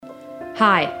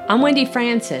Hi, I'm Wendy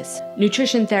Francis,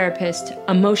 nutrition therapist,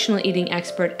 emotional eating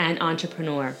expert, and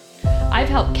entrepreneur. I've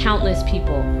helped countless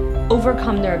people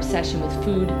overcome their obsession with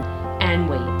food and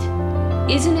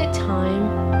weight. Isn't it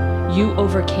time you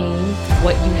overcame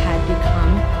what you had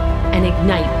become and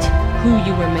ignite who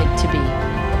you were meant to be?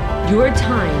 Your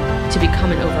time to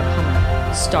become an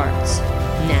overcomer starts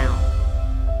now.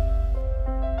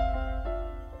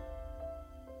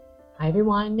 Hi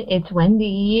everyone, it's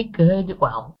Wendy.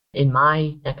 In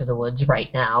my neck of the woods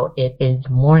right now, it is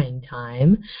morning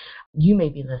time. You may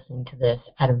be listening to this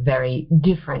at a very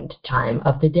different time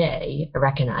of the day. I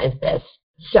recognize this.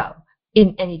 So,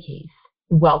 in any case,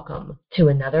 welcome to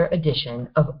another edition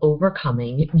of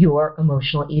Overcoming Your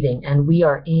Emotional Eating. And we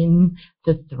are in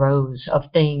the throes of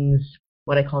things.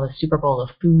 What I call the Super Bowl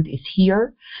of food is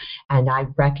here, and I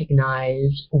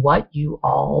recognize what you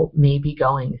all may be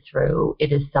going through.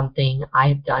 It is something I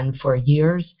have done for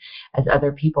years. As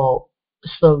other people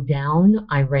slow down,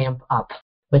 I ramp up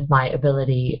with my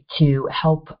ability to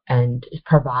help and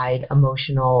provide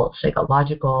emotional,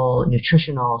 psychological,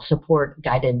 nutritional support,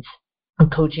 guidance,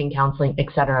 coaching, counseling,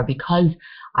 etc., because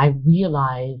I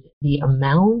realize the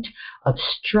amount of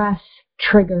stress,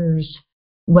 triggers,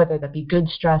 whether that be good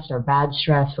stress or bad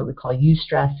stress, what we call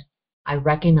eustress. I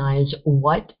recognize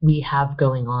what we have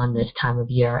going on this time of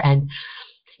year. And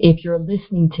if you're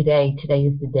listening today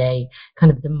is the day,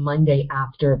 kind of the Monday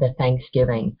after the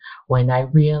Thanksgiving, when I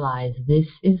realize this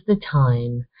is the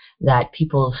time that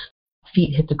people's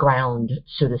feet hit the ground,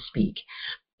 so to speak.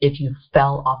 If you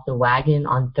fell off the wagon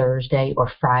on Thursday or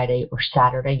Friday or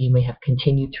Saturday, you may have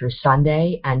continued through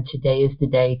Sunday, and today is the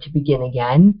day to begin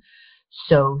again.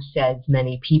 So says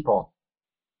many people.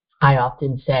 I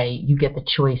often say you get the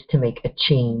choice to make a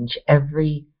change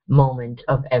every moment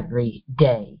of every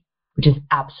day, which is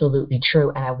absolutely true.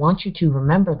 And I want you to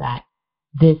remember that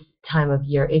this time of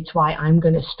year. It's why I'm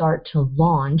going to start to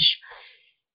launch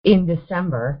in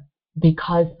December,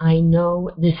 because I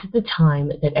know this is the time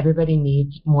that everybody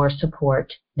needs more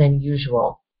support than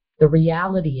usual. The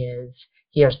reality is,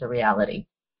 here's the reality.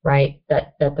 Right?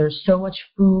 That there's so much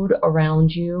food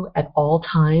around you at all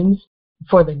times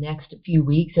for the next few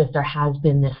weeks, as there has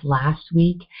been this last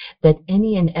week, that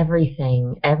any and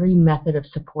everything, every method of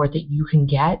support that you can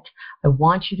get, I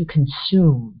want you to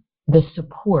consume the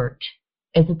support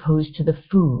as opposed to the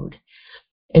food.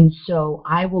 And so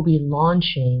I will be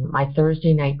launching my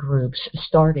Thursday night groups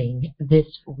starting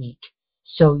this week.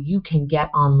 So you can get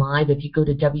on live. If you go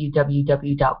to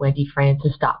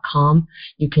www.wendyfrancis.com,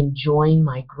 you can join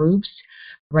my groups.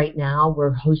 Right now,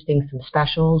 we're hosting some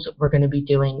specials. We're going to be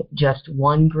doing just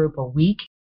one group a week.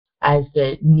 As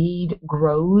the need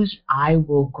grows, I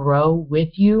will grow with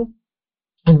you,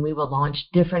 and we will launch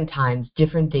different times,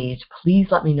 different days.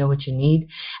 Please let me know what you need,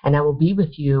 and I will be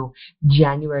with you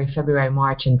January, February,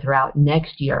 March, and throughout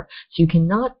next year. So you can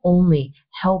not only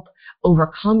help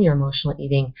overcome your emotional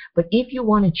eating, but if you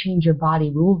want to change your body,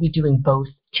 we will be doing both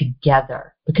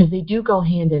together, because they do go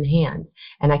hand in hand,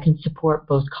 and I can support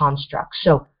both constructs.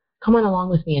 So come on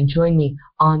along with me and join me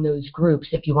on those groups.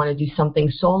 If you want to do something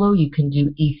solo, you can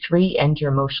do E3, End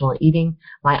Your Emotional Eating.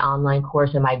 My online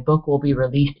course and my book will be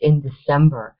released in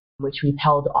December, which we've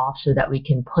held off so that we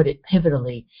can put it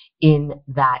pivotally in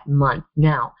that month.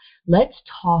 Now, let's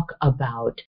talk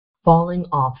about falling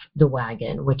off the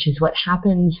wagon, which is what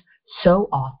happens so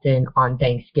often on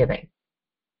Thanksgiving.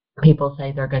 People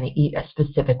say they're going to eat a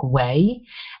specific way,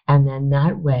 and then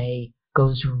that way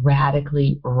goes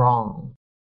radically wrong.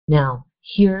 Now,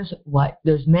 there's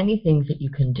many things that you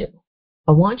can do.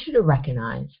 I want you to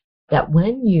recognize that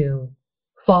when you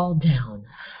fall down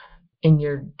in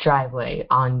your driveway,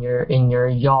 in your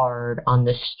yard, on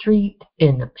the street,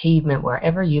 in the pavement,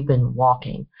 wherever you've been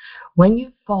walking, when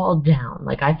you fall down,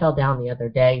 like I fell down the other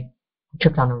day,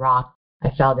 tripped on a rock, I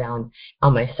fell down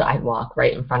on my sidewalk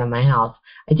right in front of my house.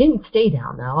 I didn't stay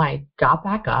down though. I got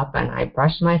back up and I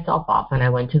brushed myself off and I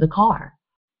went to the car.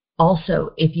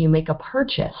 Also, if you make a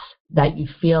purchase that you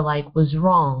feel like was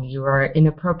wrong, you were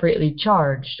inappropriately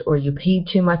charged, or you paid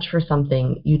too much for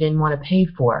something you didn't want to pay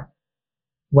for,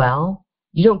 well,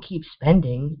 you don't keep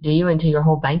spending, do you, until your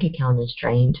whole bank account is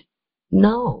drained?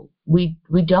 No, we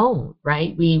don't,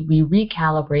 right? We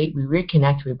recalibrate, we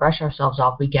reconnect, we brush ourselves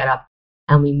off, we get up,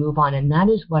 and we move on. And that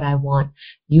is what I want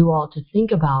you all to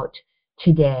think about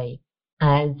today,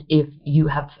 as if you've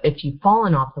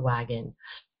fallen off the wagon,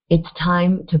 it's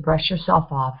time to brush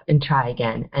yourself off and try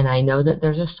again. And I know that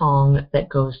there's a song that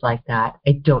goes like that.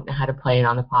 I don't know how to play it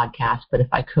on the podcast, but if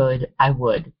I could, I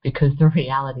would, because the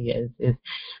reality is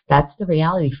that's the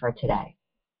reality for today.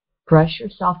 Brush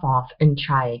yourself off and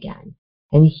try again.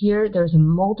 And here there's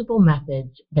multiple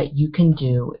methods that you can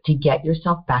do to get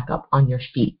yourself back up on your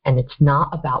feet. And it's not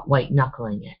about white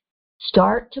knuckling it.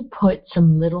 Start to put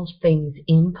some little things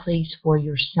in place for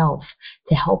yourself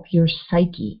to help your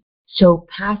psyche. So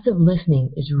passive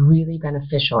listening is really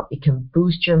beneficial. It can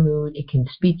boost your mood. It can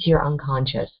speak to your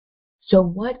unconscious. So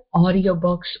what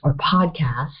audiobooks or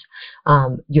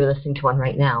podcasts, you're listening to one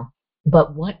right now,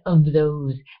 but what of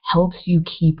those helps you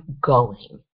keep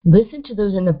going? Listen to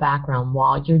those in the background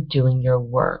while you're doing your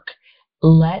work.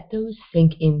 Let those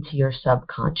sink into your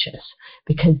subconscious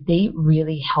because they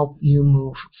really help you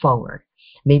move forward.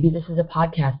 Maybe this is a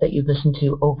podcast that you listen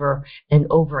to over and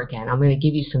over again. I'm going to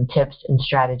give you some tips and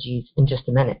strategies in just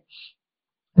a minute.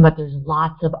 But there's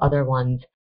lots of other ones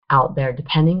out there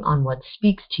depending on what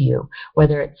speaks to you,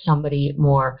 whether it's somebody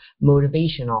more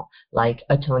motivational like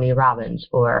a Tony Robbins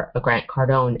or a Grant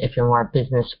Cardone if you're more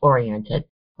business oriented,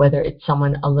 whether it's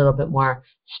someone a little bit more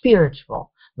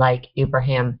spiritual like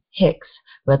Abraham Hicks,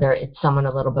 whether it's someone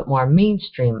a little bit more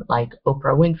mainstream like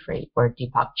Oprah Winfrey or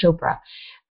Deepak Chopra.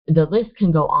 The list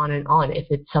can go on and on. If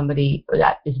it's somebody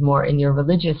that is more in your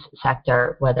religious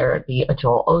sector, whether it be a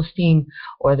Joel Osteen,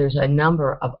 or there's a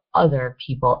number of other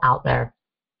people out there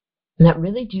that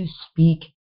really do speak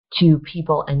to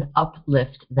people and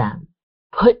uplift them.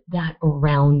 Put that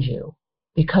around you,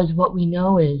 because what we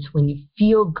know is when you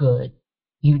feel good,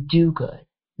 you do good.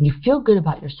 When you feel good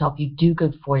about yourself, you do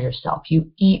good for yourself.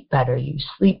 You eat better, you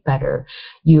sleep better,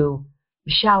 you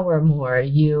shower more,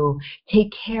 you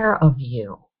take care of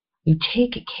you. You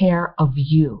take care of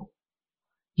you.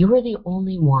 You are the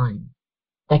only one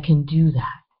that can do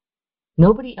that.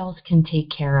 Nobody else can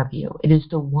take care of you. It is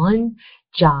the one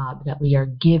job that we are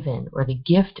given, or the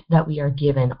gift that we are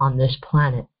given on this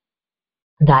planet,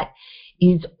 that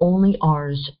is only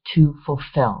ours to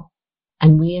fulfill.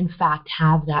 And we, in fact,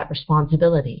 have that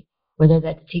responsibility, whether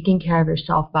that's taking care of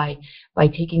yourself by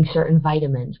taking certain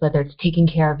vitamins, whether it's taking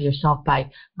care of yourself by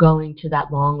going to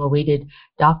that long-awaited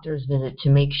doctor's visit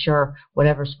to make sure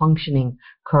whatever's functioning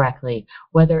correctly,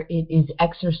 whether it is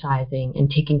exercising and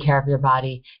taking care of your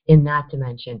body in that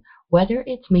dimension, whether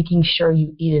it's making sure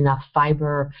you eat enough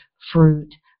fiber,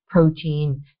 fruit,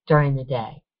 protein during the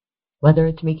day, whether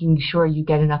it's making sure you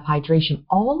get enough hydration.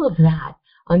 All of that,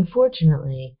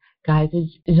 unfortunately, guys,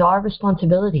 is our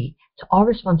responsibility. It's our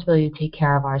responsibility to take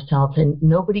care of ourselves, and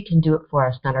nobody can do it for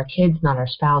us, not our kids, not our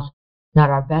spouse,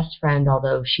 not our best friend,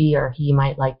 although she or he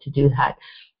might like to do that.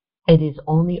 It is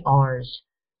only ours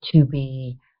to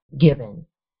be given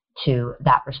to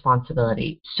that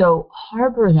responsibility. So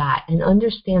harbor that and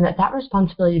understand that that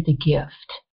responsibility is a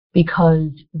gift,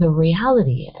 because the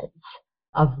reality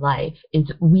of life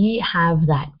is we have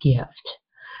that gift.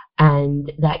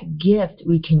 And that gift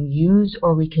we can use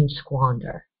or we can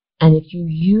squander. And if you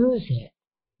use it,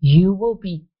 you will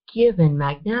be given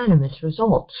magnanimous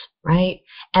results, right?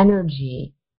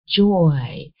 Energy,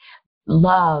 joy,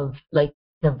 love, like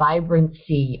the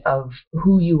vibrancy of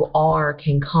who you are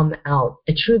can come out.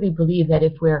 I truly believe that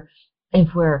if we're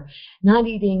not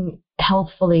eating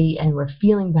healthfully and we're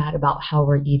feeling bad about how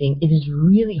we're eating, it is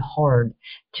really hard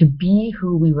to be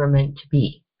who we were meant to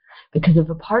be. Because if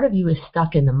a part of you is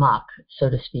stuck in the muck, so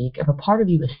to speak, if a part of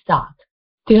you is stuck,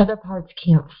 the other parts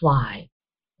can't fly.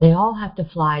 They all have to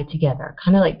fly together,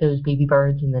 kind of like those baby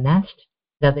birds in the nest.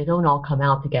 Now, they don't all come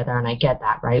out together, and I get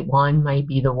that, right? One might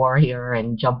be the warrior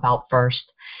and jump out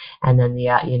first, and then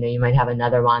you might have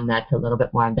another one that's a little bit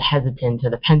more of the hesitant or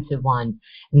the pensive one,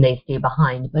 and they stay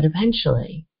behind. But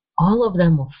eventually, all of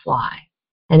them will fly.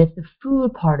 And if the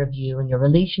food part of you and your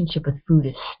relationship with food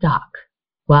is stuck,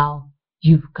 well,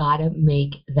 you've got to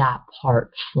make that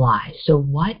part fly. So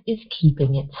what is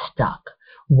keeping it stuck?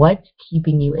 What's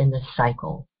keeping you in the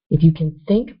cycle? If you can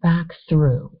think back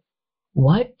through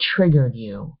what triggered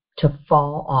you to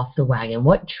fall off the wagon,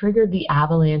 what triggered the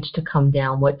avalanche to come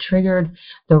down, what triggered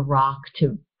the rock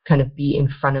to kind of be in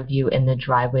front of you in the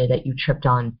driveway that you tripped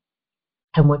on,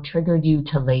 and what triggered you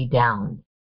to lay down,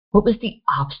 what was the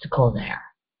obstacle there?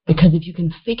 Because if you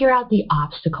can figure out the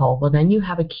obstacle, well, then you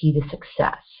have a key to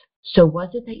success. So was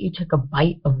it that you took a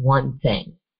bite of one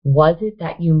thing? Was it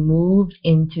that you moved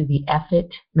into the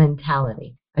F-it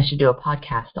mentality? I should do a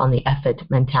podcast on the F-it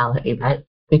mentality, right?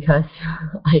 Because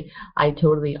I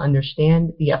totally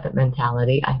understand the F-it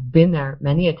mentality. I've been there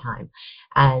many a time.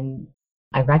 And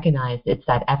I recognize it's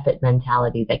that F-it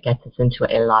mentality that gets us into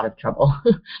a lot of trouble.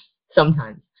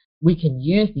 Sometimes we can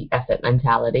use the F-it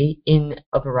mentality in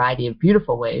a variety of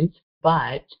beautiful ways,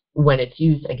 but when it's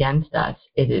used against us,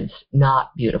 it is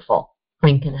not beautiful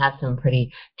and can have some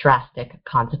pretty drastic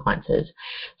consequences.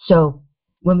 So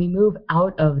when we move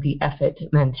out of the F-it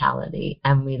mentality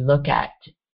and we look at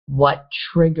What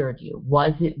triggered you?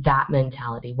 Was it that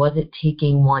mentality? Was it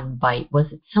taking one bite? Was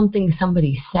it something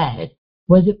somebody said?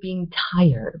 Was it being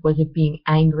tired? Was it being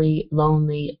angry,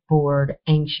 lonely, bored,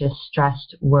 anxious,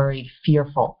 stressed, worried,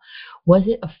 fearful? Was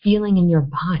it a feeling in your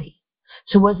body?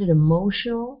 So was it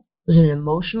emotional? Was it an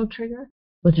emotional trigger?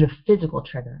 Was it a physical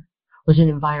trigger? Was it an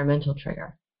environmental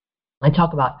trigger? I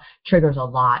talk about triggers a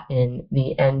lot in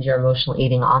the End Your Emotional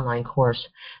Eating online course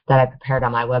that I prepared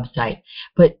on my website.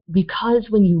 But because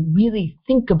when you really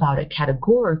think about it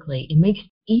categorically, it makes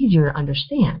it easier to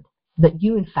understand that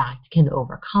you, in fact, can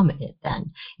overcome it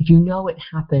then. If you know it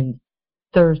happened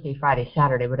Thursday, Friday,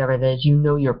 Saturday, whatever it is, you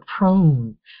know you're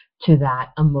prone to that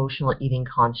emotional eating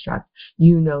construct.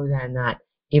 You know then that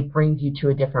it brings you to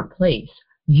a different place.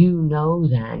 You know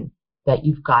then that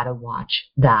you've got to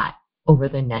watch that over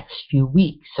the next few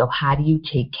weeks. So how do you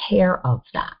take care of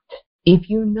that?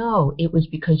 If you know it was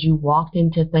because you walked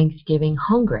into Thanksgiving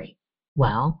hungry,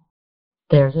 well,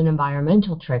 there's an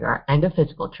environmental trigger and a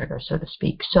physical trigger, so to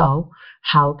speak. So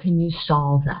how can you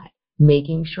solve that?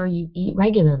 Making sure you eat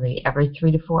regularly every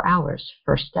 3 to 4 hours.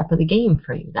 First step of the game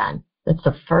for you then. That's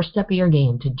the first step of your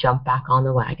game to jump back on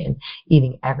the wagon,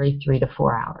 eating every 3 to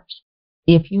 4 hours.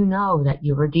 If you know that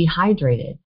you were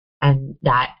dehydrated and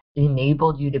that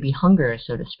enabled you to be hungry,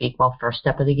 so to speak, well, first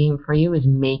step of the game for you is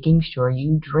making sure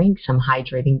you drink some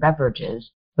hydrating beverages,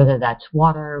 whether that's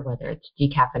water, whether it's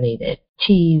decaffeinated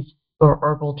teas or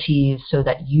herbal teas, so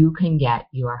that you can get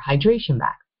your hydration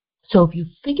back. So if you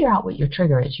figure out what your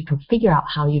trigger is, you can figure out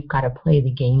how you've got to play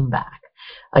the game back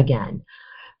again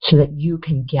so that you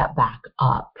can get back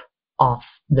up off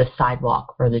the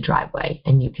sidewalk or the driveway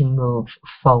and you can move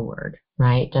forward,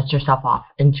 right? Dust yourself off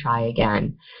and try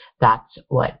again. That's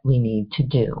what we need to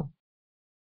do.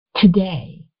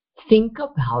 Today, think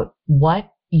about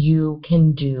what you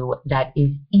can do that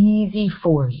is easy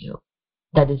for you,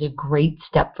 that is a great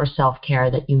step for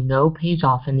self-care that you know pays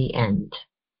off in the end.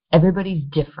 Everybody's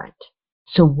different.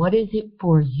 So what is it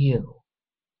for you?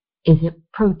 Is it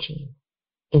protein?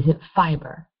 Is it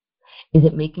fiber? Is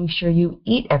it making sure you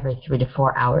eat every 3 to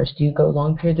 4 hours? Do you go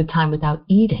long periods of time without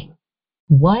eating?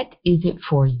 What is it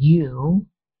for you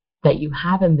that you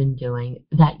haven't been doing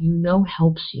that you know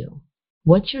helps you?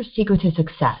 What's your secret to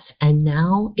success? And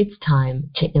now it's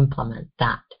time to implement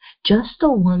that. Just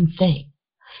the one thing.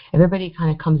 Everybody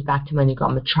kind of comes back to me and you go,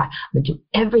 I'm going to do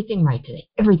everything right today,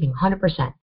 everything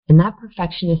 100%. And that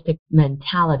perfectionistic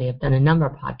mentality, I've done a number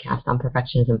of podcasts on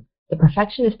perfectionism, the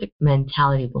perfectionistic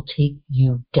mentality will take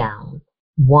you down.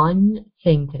 One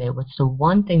thing today, what's the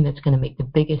one thing that's going to make the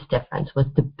biggest difference?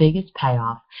 What's the biggest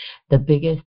payoff, the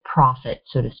biggest profit,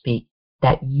 so to speak,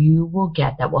 that you will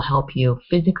get that will help you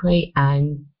physically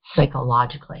and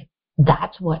psychologically?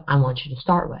 That's what I want you to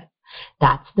start with.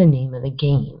 That's the name of the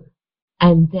game.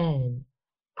 And then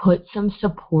put some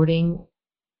supporting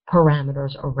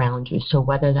parameters around you. So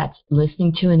whether that's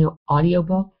listening to an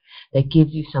audiobook that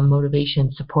gives you some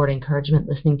motivation, support, encouragement,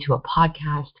 listening to a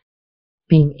podcast,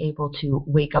 being able to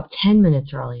wake up 10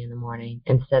 minutes early in the morning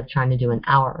instead of trying to do an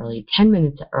hour early, 10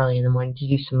 minutes early in the morning to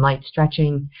do some light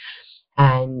stretching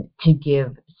and to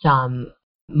give some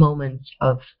moments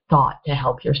of thought to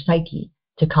help your psyche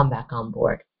to come back on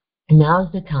board. And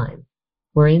now's the time.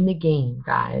 We're in the game,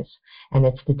 guys, and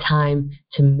it's the time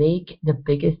to make the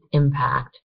biggest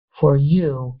impact for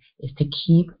you is to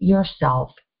keep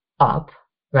yourself up,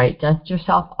 right? Dust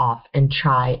yourself off and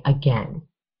try again.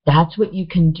 That's what you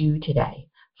can do today.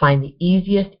 Find the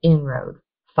easiest inroad,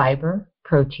 fiber,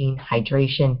 protein,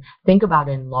 hydration. Think about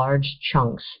it in large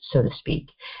chunks, so to speak,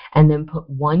 and then put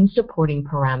one supporting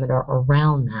parameter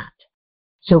around that.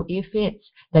 So if it's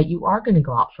that you are going to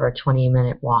go out for a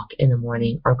 20-minute walk in the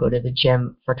morning or go to the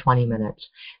gym for 20 minutes,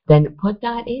 then put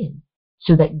that in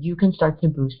so that you can start to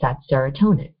boost that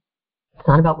serotonin. It's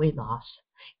not about weight loss.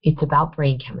 It's about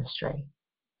brain chemistry.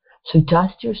 So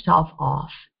dust yourself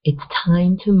off. It's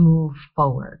time to move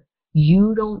forward.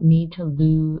 You don't need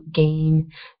to gain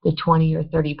the 20 or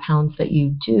 30 pounds that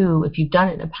you do. If you've done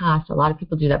it in the past, a lot of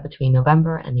people do that between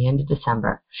November and the end of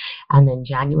December. And then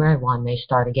January 1, they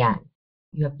start again.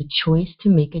 You have the choice to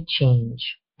make a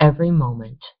change every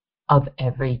moment of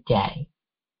every day.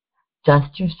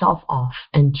 Dust yourself off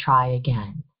and try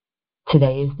again.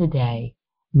 Today is the day.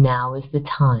 Now is the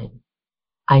time.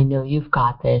 I know you've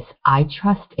got this. I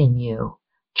trust in you.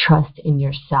 Trust in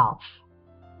yourself.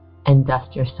 And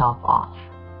dust yourself off.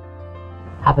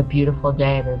 Have a beautiful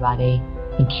day, everybody,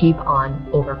 and keep on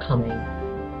overcoming.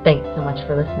 Thanks so much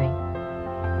for listening.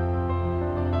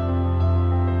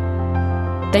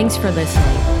 Thanks for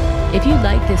listening. If you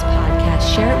like this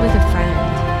podcast, share it with a friend.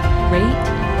 Rate,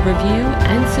 review,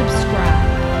 and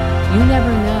subscribe. You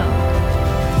never know.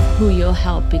 who you'll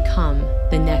help become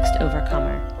the next overcomer.